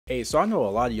Hey, so I know a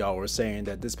lot of y'all were saying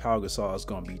that this Pau Gasol is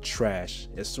going to be trash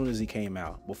as soon as he came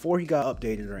out. Before he got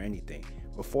updated or anything.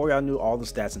 Before y'all knew all the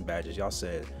stats and badges, y'all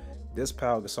said, this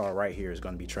Pau Gasol right here is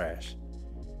going to be trash.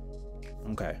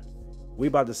 Okay. We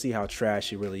about to see how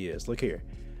trash he really is. Look here.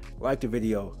 Like the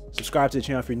video. Subscribe to the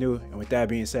channel if you're new. And with that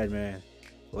being said, man,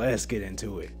 let's get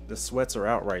into it. The sweats are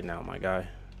out right now, my guy.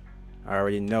 I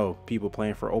already know people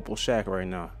playing for Opal Shack right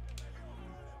now.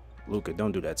 Luka,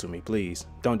 don't do that to me, please.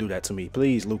 Don't do that to me,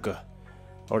 please, Luka.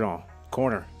 Hold on.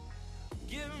 Corner.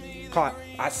 Caught.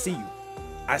 I see you.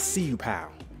 I see you,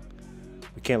 pal.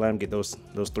 We can't let him get those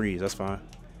threes. That's fine.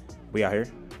 We out here.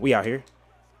 We out here.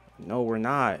 No, we're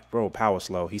not. Bro, Pau is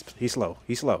slow. He's slow.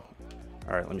 He's slow.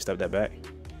 All right, let me step that back.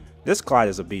 This Clyde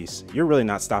is a beast. You're really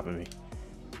not stopping me.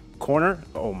 Corner.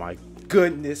 Oh, my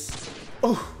goodness.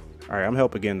 Oh. All right, I'm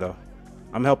help again, though.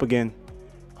 I'm help again.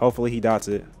 Hopefully he dots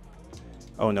it.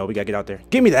 Oh, no, we got to get out there.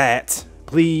 Give me that,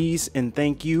 please, and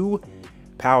thank you.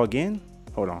 Pau again.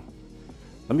 Hold on.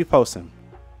 Let me post him.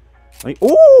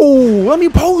 Ooh, let me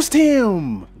post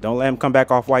him. Don't let him come back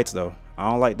off whites, though.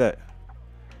 I don't like that.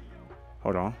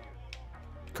 Hold on.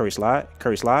 Curry slide.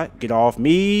 Curry slide. Get off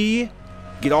me.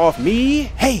 Get off me.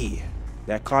 Hey,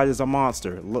 that Clyde is a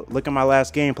monster. Look at my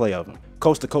last gameplay of him.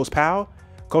 Coast to coast Pau.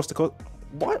 Coast to coast.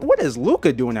 What is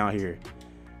Luka doing out here?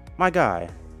 My guy.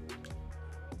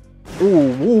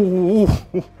 Ooh, ooh,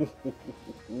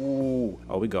 ooh.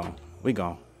 Oh, we gone. We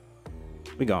gone.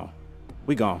 We gone.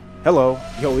 We gone. Hello.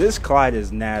 Yo, this Clyde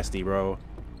is nasty, bro. I'm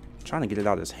trying to get it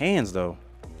out of his hands, though.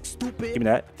 Stupid. Give me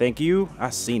that. Thank you. I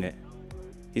seen it.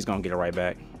 He's going to get it right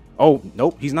back. Oh,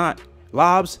 nope, he's not.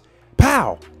 Lobs.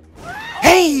 Pow.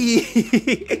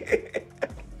 Hey.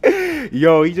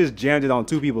 Yo, he just jammed it on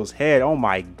two people's head. Oh,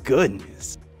 my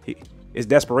goodness. It's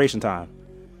desperation time.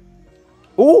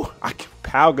 Ooh,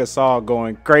 Pau Gasol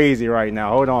going crazy right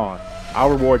now. Hold on.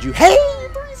 I'll reward you. Hey,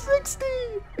 360.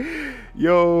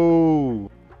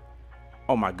 Yo.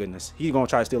 Oh, my goodness. He's going to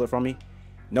try to steal it from me.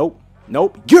 Nope.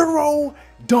 Nope. Euro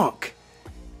dunk.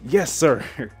 Yes, sir.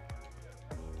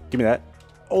 Give me that.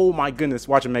 Oh, my goodness.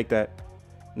 Watch him make that.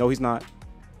 No, he's not.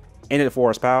 Ended it for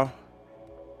us, pal.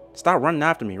 Stop running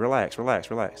after me. Relax,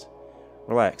 relax, relax.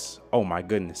 Relax. Oh, my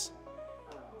goodness.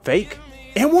 Fake.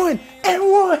 And one. And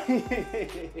one.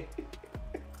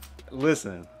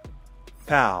 Listen,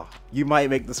 pal, you might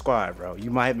make the squad, bro. You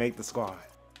might make the squad.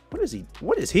 What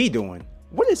is he doing?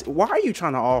 Why are you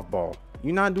trying to off ball?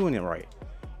 You're not doing it right.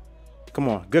 Come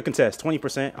on, good contest,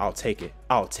 20%. I'll take it.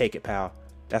 I'll take it, pal.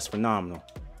 That's phenomenal.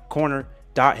 Corner,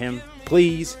 dot him,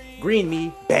 please. Green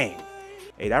me, bang.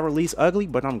 Hey, that release ugly,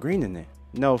 but I'm greening it.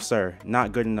 No, sir,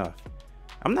 not good enough.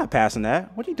 I'm not passing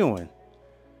that. What are you doing?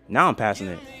 Now I'm passing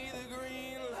it.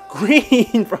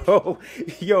 Green, bro.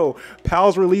 Yo,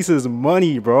 Pal's release is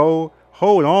money, bro.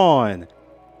 Hold on.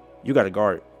 You got to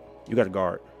guard. You got to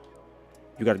guard.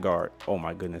 You got to guard. Oh,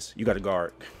 my goodness. You got to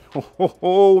guard.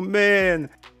 Oh, man.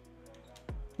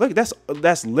 Look,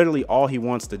 that's literally all he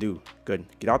wants to do. Good.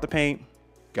 Get out the paint.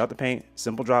 Get out the paint.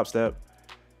 Simple drop step.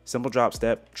 Simple drop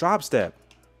step. Drop step.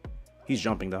 He's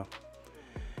jumping, though.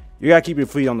 You got to keep your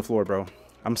feet on the floor, bro.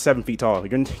 I'm 7 feet tall.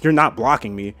 You're not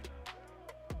blocking me.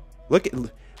 Look at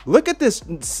this.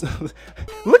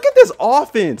 Look at this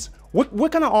offense.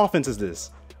 What kind of offense is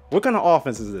this? What kind of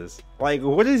offense is this? Like,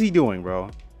 what is he doing, bro?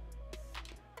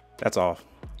 That's off.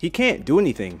 He can't do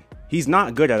anything. He's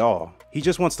not good at all. He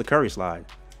just wants the Curry slide.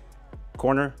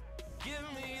 Corner.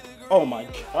 Oh my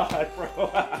God,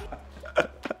 bro.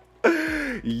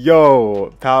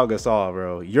 Yo, Pau Gasol,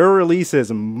 bro. Your release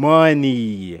is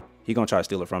money. He gonna try to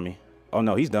steal it from me. Oh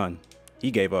no, he's done.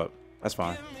 He gave up. That's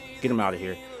fine. Get him out of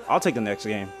here. I'll take the next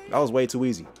game. That was way too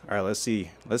easy. All right, let's see.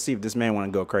 Let's see if this man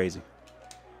want to go crazy.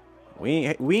 We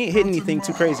ain't hitting anything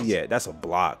too crazy yet. That's a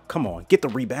block. Come on, get the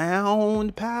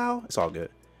rebound, pal. It's all good.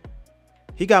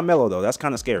 He got mellow though. That's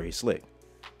kind of scary. Slick,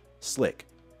 slick.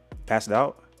 Pass it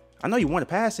out. I know you want to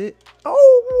pass it.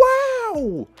 Oh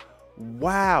wow,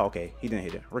 wow. Okay, he didn't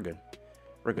hit it. We're good.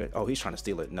 We're good. Oh, he's trying to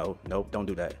steal it. No, nope. Don't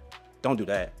do that. Don't do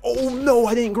that. Oh no,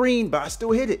 I didn't green, but I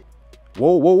still hit it.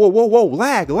 Whoa, whoa, whoa, whoa, whoa.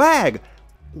 Lag, lag.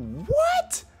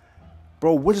 What?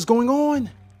 Bro, what is going on?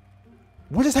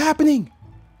 What is happening?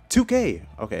 2K.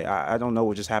 Okay, I don't know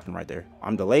what just happened right there.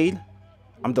 I'm delayed.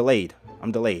 I'm delayed.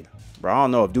 I'm delayed. Bro, I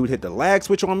don't know if dude hit the lag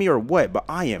switch on me or what, but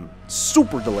I am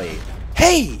super delayed.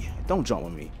 Hey, don't jump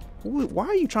with me. Why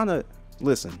are you trying to...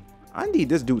 Listen, I need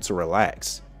this dude to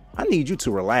relax. I need you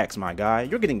to relax, my guy.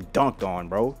 You're getting dunked on,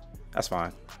 bro. That's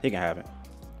fine. He can have it.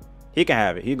 He can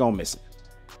have it. He gonna miss it.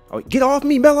 Oh, get off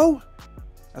me, Mello.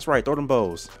 That's right. Throw them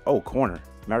bows. Oh, corner.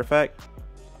 Matter of fact,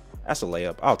 that's a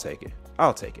layup. I'll take it.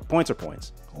 I'll take it. Points are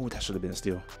points. Oh, that should have been a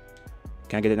steal.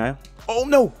 Can I get it now? Oh,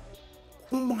 no.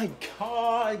 Oh my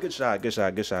God. Good shot. Good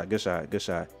shot. Good shot. Good shot. Good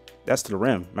shot. That's to the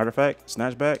rim. Matter of fact,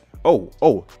 snatch back.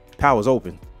 Oh, Pau is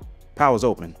open. Pau is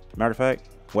open. Matter of fact,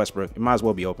 Westbrook. It might as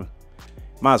well be open.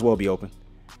 Might as well be open.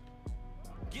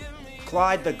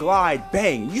 Clyde the glide.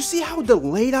 Bang. You see how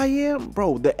delayed I am?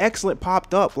 Bro, the excellent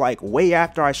popped up like way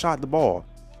after I shot the ball.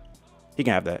 He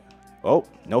can have that. Oh,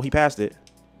 no, he passed it.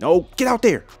 No, get out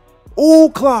there.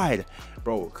 Oh, Clyde.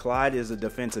 Bro, Clyde is a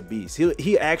defensive beast.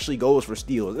 He actually goes for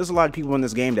steals. There's a lot of people in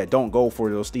this game that don't go for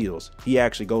those steals. He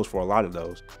actually goes for a lot of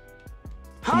those.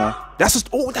 Come on. That's just,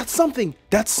 oh, that's something.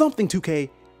 That's something, 2K.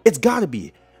 It's gotta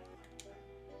be.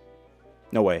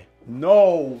 No way.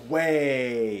 No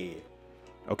way.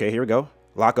 Okay, here we go.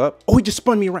 Lock up. Oh, he just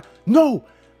spun me around. No.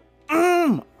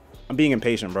 I'm being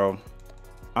impatient, bro.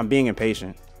 I'm being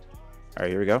impatient. All right,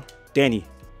 here we go. Danny.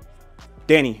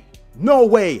 No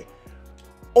way.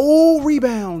 Oh,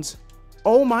 rebounds.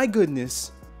 Oh, my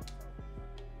goodness.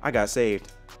 I got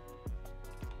saved.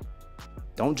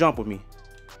 Don't jump with me.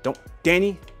 Don't.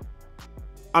 Danny.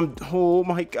 Oh,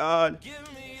 my God.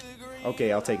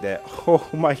 Okay, I'll take that. Oh,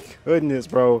 my goodness,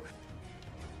 bro.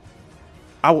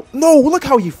 No, look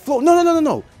how he float.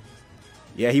 No.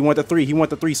 Yeah, he went the three. He went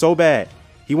the three so bad.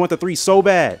 He went the three so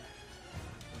bad.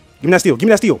 Give me that steal. Give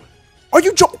me that steal. Are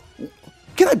you joking?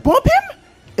 Can I bump him?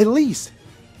 At least.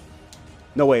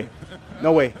 No way.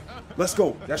 No way. Let's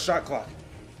go. That's shot clock.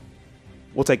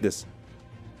 We'll take this.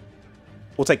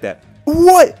 We'll take that.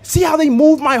 What? See how they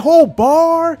moved my whole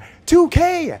bar?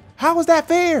 2K. How is that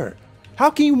fair? How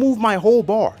can you move my whole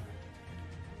bar?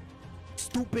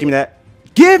 Stupid. Give me that.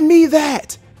 Give me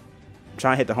that. I'm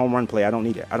trying to hit the home run play. I don't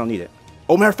need it. I don't need it.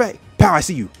 Oh, matter of fact, Pau, I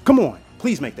see you. Come on.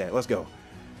 Please make that. Let's go.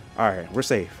 All right. We're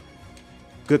safe.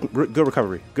 Good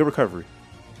recovery. Good recovery.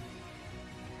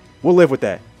 We'll live with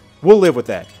that. We'll live with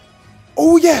that.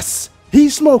 Oh, yes. He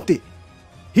smoked it.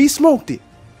 He smoked it.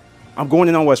 I'm going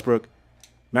in on Westbrook.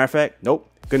 Matter of fact, nope.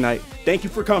 Good night. Thank you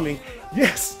for coming.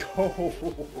 Yes. Oh.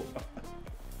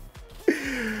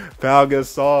 Pau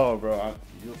Gasol, bro.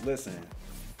 Listen.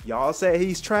 Y'all say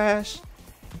he's trash.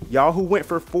 Y'all who went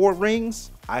for 4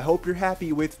 rings, I hope you're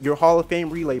happy with your Hall of Fame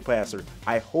relay passer.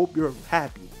 I hope you're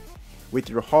happy with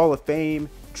your Hall of Fame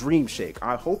dream shake.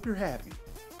 I hope you're happy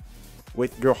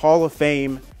with your Hall of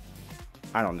Fame,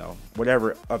 I don't know,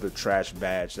 whatever other trash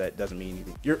badge that doesn't mean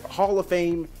anything. Your Hall of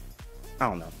Fame, I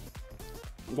don't know.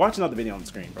 Watch another video on the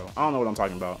screen, bro. I don't know what I'm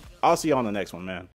talking about. I'll see you on the next one, man.